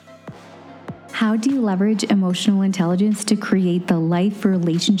How do you leverage emotional intelligence to create the life,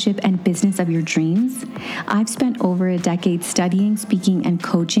 relationship, and business of your dreams? I've spent over a decade studying, speaking, and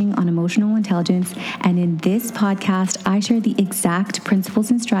coaching on emotional intelligence, and in this podcast, I share the exact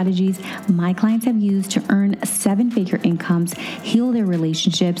principles and strategies my clients have used to earn seven-figure incomes, heal their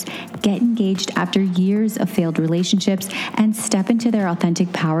relationships, get engaged after years of failed relationships, and step into their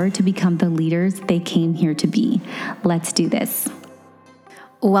authentic power to become the leaders they came here to be. Let's do this.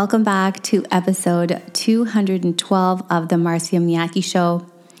 Welcome back to episode 212 of the Marcia Miyake Show.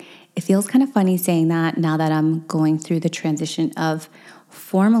 It feels kind of funny saying that now that I'm going through the transition of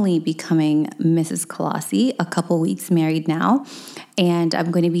formally becoming Mrs. Colossi, a couple weeks married now, and I'm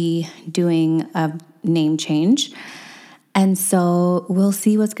going to be doing a name change. And so we'll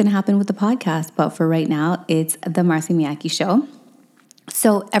see what's going to happen with the podcast. But for right now, it's the Marcia Miyake Show.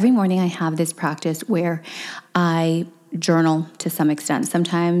 So every morning I have this practice where I journal to some extent.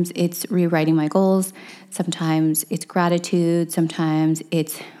 Sometimes it's rewriting my goals. Sometimes it's gratitude. Sometimes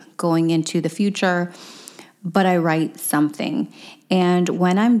it's going into the future, but I write something. And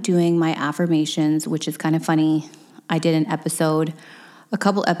when I'm doing my affirmations, which is kind of funny, I did an episode a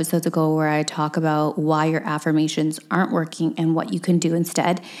couple episodes ago where I talk about why your affirmations aren't working and what you can do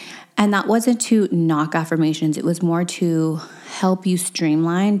instead. And that wasn't to knock affirmations. It was more to help you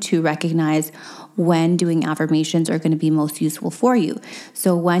streamline, to recognize when doing affirmations are going to be most useful for you.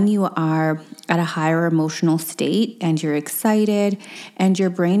 So when you are at a higher emotional state and you're excited and your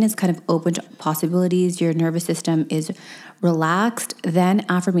brain is kind of open to possibilities, your nervous system is relaxed, then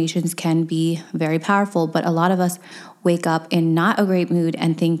affirmations can be very powerful. But a lot of us wake up in not a great mood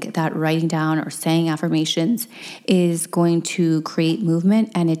and think that writing down or saying affirmations is going to create movement,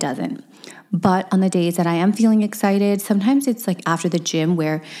 and it doesn't. But on the days that I am feeling excited, sometimes it's like after the gym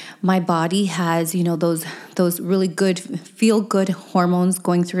where my body has, those really good, feel-good hormones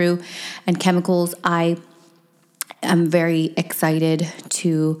going through and chemicals. I am very excited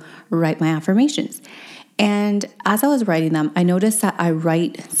to write my affirmations. And as I was writing them, I noticed that I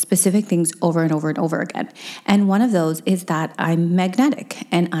write specific things over and over and over again. And one of those is that I'm magnetic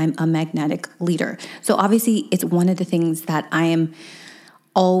and I'm a magnetic leader. So obviously it's one of the things that I am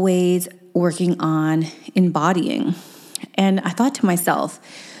always working on embodying. And I thought to myself,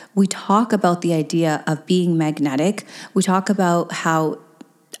 we talk about the idea of being magnetic. We talk about how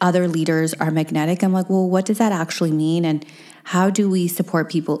other leaders are magnetic. I'm like, well, what does that actually mean? And how do we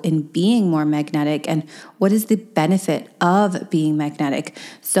support people in being more magnetic? And what is the benefit of being magnetic?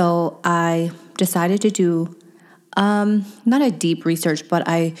 So I decided to do not a deep research, but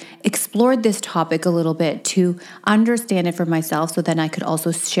I explored this topic a little bit to understand it for myself so then I could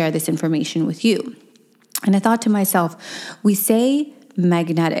also share this information with you. And I thought to myself, we say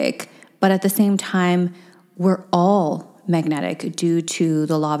magnetic, but at the same time, we're all magnetic due to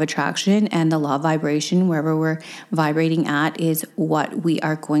the law of attraction and the law of vibration. Wherever we're vibrating at is what we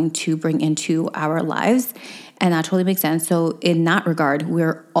are going to bring into our lives. And that totally makes sense. So in that regard,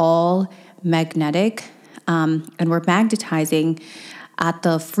 we're all magnetic. And we're magnetizing at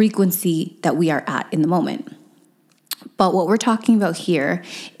the frequency that we are at in the moment. But what we're talking about here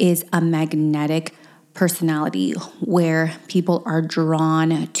is a magnetic personality where people are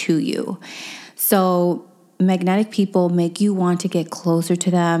drawn to you. So magnetic people make you want to get closer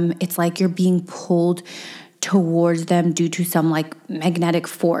to them. It's like you're being pulled towards them due to some like magnetic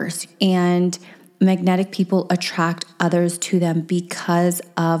force. And magnetic people attract others to them because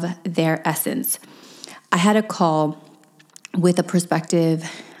of their essence. I had a call with a prospective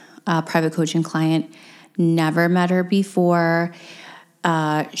private coaching client, never met her before.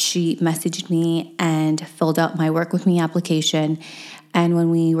 She messaged me and filled out my Work With Me application. And when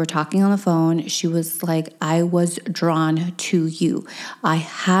we were talking on the phone, she was like, I was drawn to you. I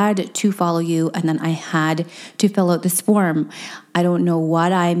had to follow you, and then I had to fill out this form. I don't know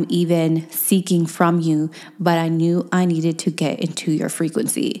what I'm even seeking from you, but I knew I needed to get into your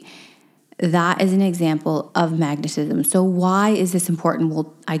frequency. That is an example of magnetism. So why is this important?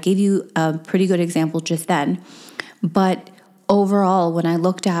 Well, I gave you a pretty good example just then. But overall, when I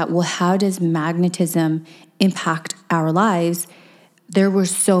looked at, well, how does magnetism impact our lives? There were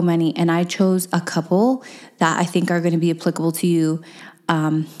so many, and I chose a couple that I think are going to be applicable to you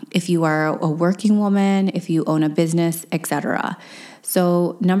if you are a working woman, if you own a business, etc.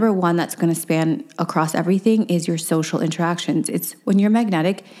 So number one that's going to span across everything is your social interactions. It's when you're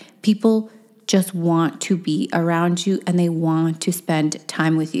magnetic, people just want to be around you and they want to spend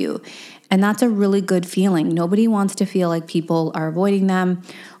time with you. And that's a really good feeling. Nobody wants to feel like people are avoiding them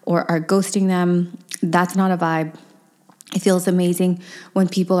or are ghosting them. That's not a vibe. It feels amazing when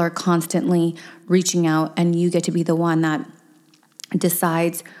people are constantly reaching out and you get to be the one that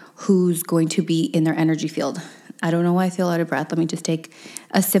decides who's going to be in their energy field. I don't know why I feel out of breath. Let me just take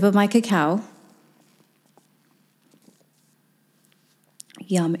a sip of my cacao.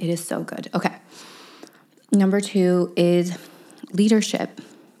 Yum, it is so good. Okay. Number 2 is leadership.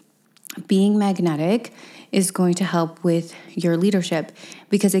 Being magnetic is going to help with your leadership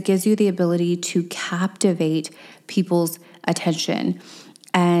because it gives you the ability to captivate people's attention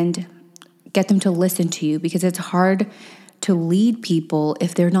and get them to listen to you, because it's hard to lead people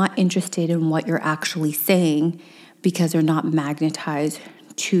if they're not interested in what you're actually saying because they're not magnetized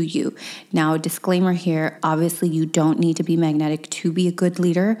to you. Now, disclaimer here, obviously you don't need to be magnetic to be a good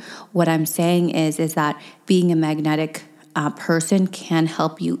leader. What I'm saying is that being a magnetic person can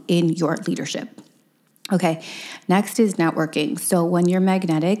help you in your leadership. Okay, next is networking. So when you're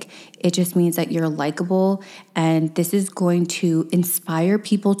magnetic, it just means that you're likable, and this is going to inspire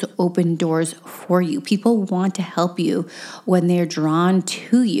people to open doors for you. People want to help you when they're drawn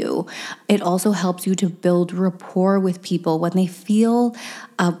to you. It also helps you to build rapport with people. When they feel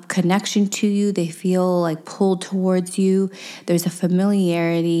a connection to you, they feel like pulled towards you, there's a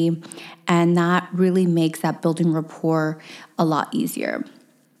familiarity, and that really makes that building rapport a lot easier.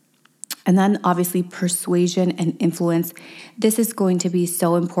 And then obviously persuasion and influence. This is going to be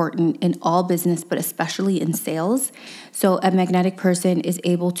so important in all business, but especially in sales. So a magnetic person is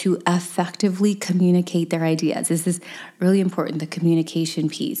able to effectively communicate their ideas. This is really important, the communication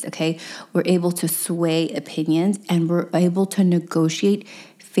piece, okay? We're able to sway opinions and we're able to negotiate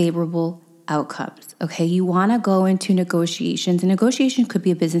favorable outcomes, okay? You want to go into negotiations. A negotiation could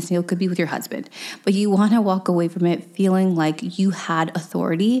be a business deal, could be with your husband, but you want to walk away from it feeling like you had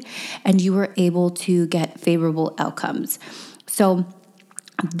authority and you were able to get favorable outcomes. So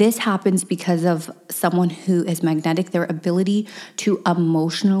this happens because of someone who is magnetic, their ability to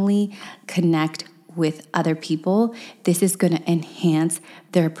emotionally connect with other people. This is going to enhance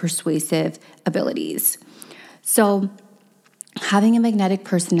their persuasive abilities. So having a magnetic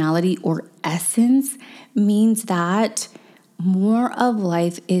personality or essence means that more of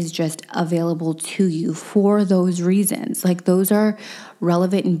life is just available to you for those reasons. Like those are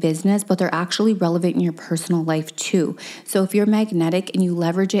relevant in business, but they're actually relevant in your personal life too. So if you're magnetic and you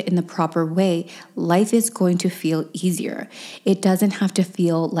leverage it in the proper way, life is going to feel easier. It doesn't have to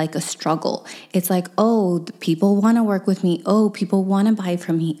feel like a struggle. It's like, oh, people want to work with me. Oh, people want to buy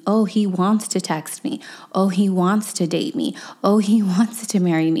from me. Oh, he wants to text me. Oh, he wants to date me. Oh, he wants to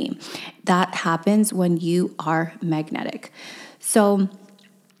marry me. That happens when you are magnetic. So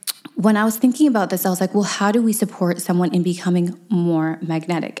when I was thinking about this, I was like, well, how do we support someone in becoming more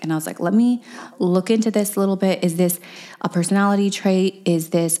magnetic? And I was like, let me look into this a little bit. Is this a personality trait? Is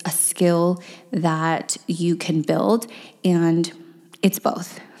this a skill that you can build? And it's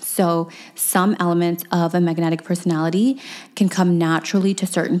both. So some elements of a magnetic personality can come naturally to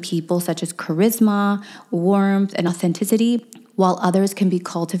certain people, such as charisma, warmth, and authenticity, while others can be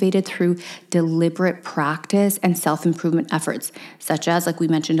cultivated through deliberate practice and self-improvement efforts, such as, like we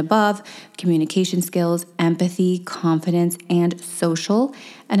mentioned above, communication skills, empathy, confidence, and social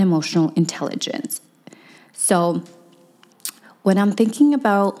and emotional intelligence. So when I'm thinking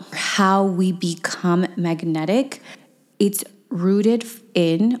about how we become magnetic, it's rooted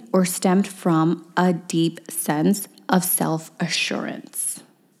in or stemmed from a deep sense of self-assurance.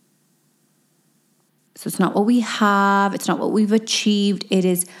 So it's not what we have, it's not what we've achieved, it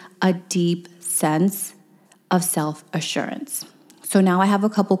is a deep sense of self-assurance. So now I have a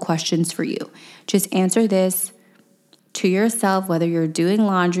couple questions for you. Just answer this to yourself, whether you're doing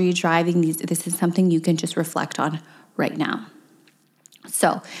laundry, driving, this is something you can just reflect on right now.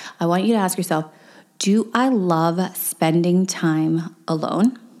 So I want you to ask yourself, do I love spending time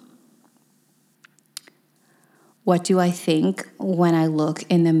alone? What do I think when I look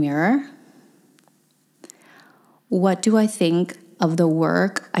in the mirror? What do I think of the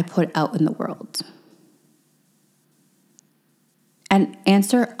work I put out in the world? And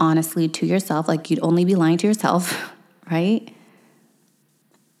answer honestly to yourself, like you'd only be lying to yourself, right?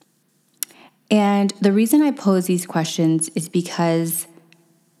 And the reason I pose these questions is because,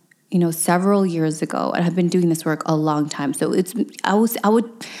 several years ago, and I've been doing this work a long time. So I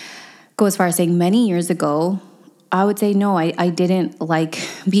would go as far as saying many years ago, I would say no, I didn't like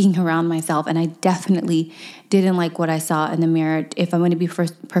being around myself, and I definitely didn't like what I saw in the mirror. If I'm going to be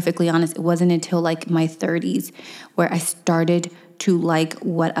perfectly honest, it wasn't until like my 30s where I started to like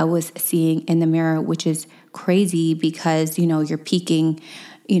what I was seeing in the mirror, which is crazy because, you're peaking,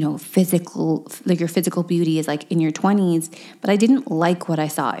 your physical beauty is like in your 20s, but I didn't like what I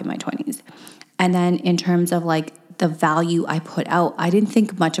saw in my 20s. And then in terms of like the value I put out. I didn't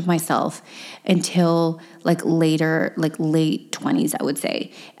think much of myself until later, late 20s, I would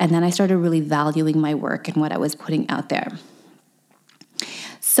say. And then I started really valuing my work and what I was putting out there.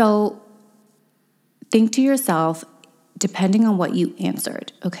 So think to yourself, depending on what you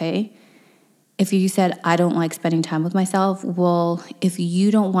answered, okay? If you said, I don't like spending time with myself, well, if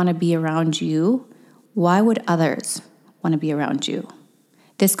you don't want to be around you, why would others want to be around you?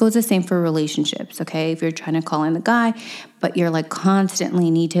 This goes the same for relationships, okay? If you're trying to call in the guy, but you're constantly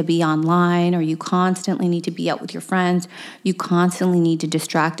need to be online, or you constantly need to be out with your friends, you constantly need to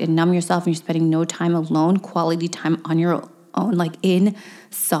distract and numb yourself, and you're spending no time alone, quality time on your own, in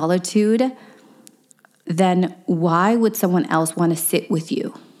solitude, then why would someone else want to sit with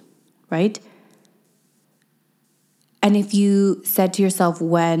you, right? And if you said to yourself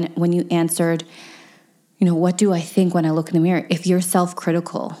when you answered, what do I think when I look in the mirror? If you're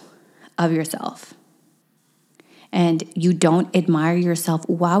self-critical of yourself and you don't admire yourself,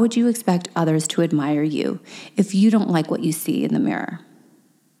 why would you expect others to admire you if you don't like what you see in the mirror?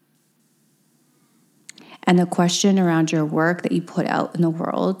 And the question around your work that you put out in the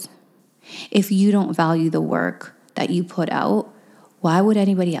world, if you don't value the work that you put out, why would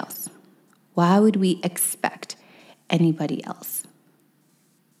anybody else? Why would we expect anybody else?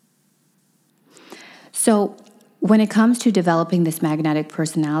 So when it comes to developing this magnetic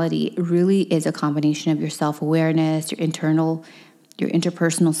personality, it really is a combination of your self-awareness, your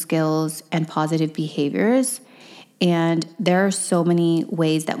interpersonal skills, and positive behaviors. And there are so many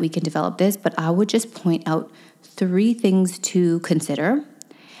ways that we can develop this, but I would just point out 3 things to consider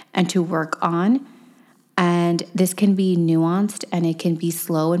and to work on. And this can be nuanced and it can be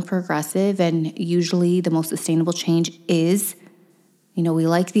slow and progressive. And usually the most sustainable change is, we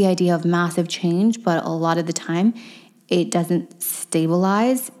like the idea of massive change, but a lot of the time it doesn't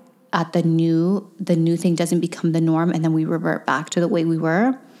stabilize at the new thing doesn't become the norm, and then we revert back to the way we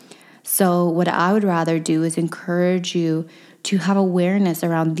were. So what I would rather do is encourage you to have awareness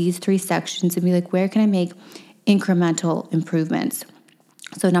around these 3 sections and be like, where can I make incremental improvements?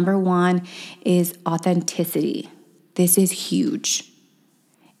 So number 1 is authenticity. This is huge.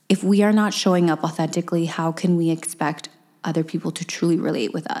 If we are not showing up authentically, how can we expect other people to truly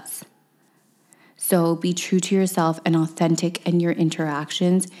relate with us? So be true to yourself and authentic in your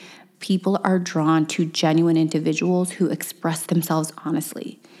interactions. People are drawn to genuine individuals who express themselves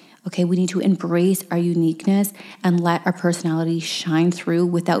honestly. Okay, we need to embrace our uniqueness and let our personality shine through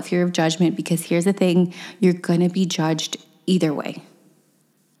without fear of judgment, because here's the thing, you're going to be judged either way.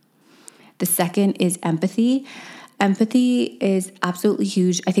 The second is empathy. Empathy is absolutely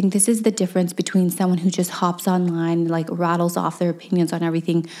huge. I think this is the difference between someone who just hops online, rattles off their opinions on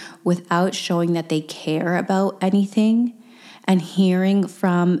everything without showing that they care about anything, and hearing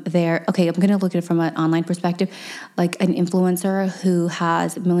from I'm going to look at it from an online perspective, like an influencer who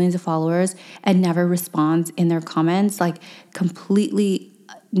has millions of followers and never responds in their comments, completely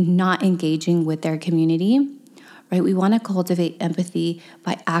not engaging with their community. Right? We want to cultivate empathy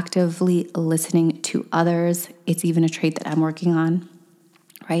by actively listening to others. It's even a trait that I'm working on,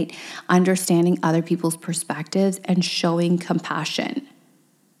 right? Understanding other people's perspectives and showing compassion.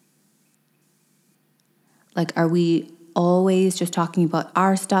 Are we always just talking about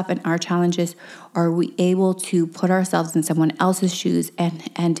our stuff and our challenges? Or are we able to put ourselves in someone else's shoes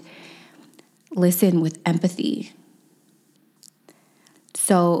and listen with empathy?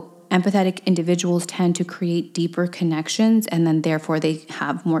 So empathetic individuals tend to create deeper connections, and then therefore they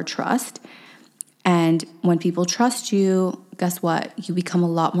have more trust. And when people trust you, guess what? You become a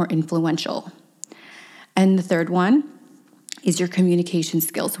lot more influential. And the third one is your communication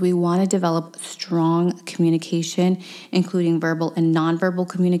skills. We want to develop strong communication, including verbal and nonverbal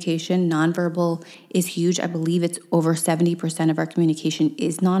communication. Nonverbal is huge. I believe it's over 70% of our communication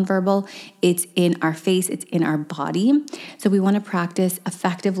is nonverbal. It's in our face, it's in our body. So we want to practice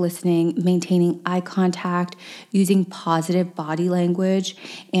effective listening, maintaining eye contact, using positive body language,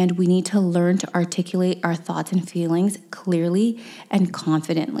 and we need to learn to articulate our thoughts and feelings clearly and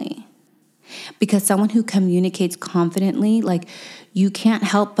confidently. Because someone who communicates confidently, you can't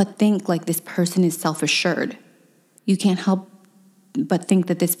help but think this person is self-assured. You can't help but think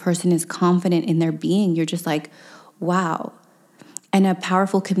that this person is confident in their being. You're just wow. And a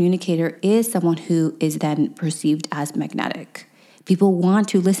powerful communicator is someone who is then perceived as magnetic. People want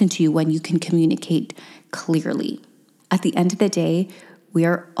to listen to you when you can communicate clearly. At the end of the day, we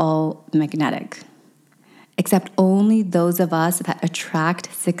are all magnetic. Except only those of us that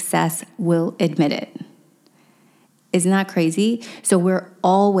attract success will admit it. Isn't that crazy? So we're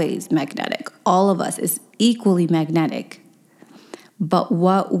always magnetic. All of us is equally magnetic. But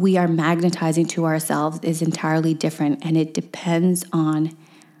what we are magnetizing to ourselves is entirely different, and it depends on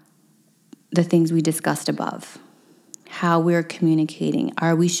the things we discussed above. How we're communicating.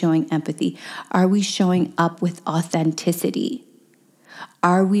 Are we showing empathy? Are we showing up with authenticity?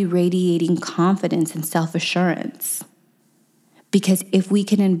 Are we radiating confidence and self-assurance? Because if we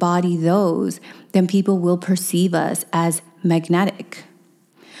can embody those, then people will perceive us as magnetic.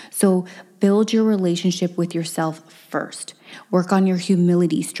 So build your relationship with yourself first. Work on your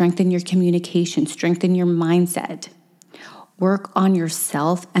humility, strengthen your communication, strengthen your mindset. Work on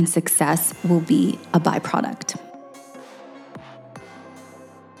yourself, and success will be a byproduct.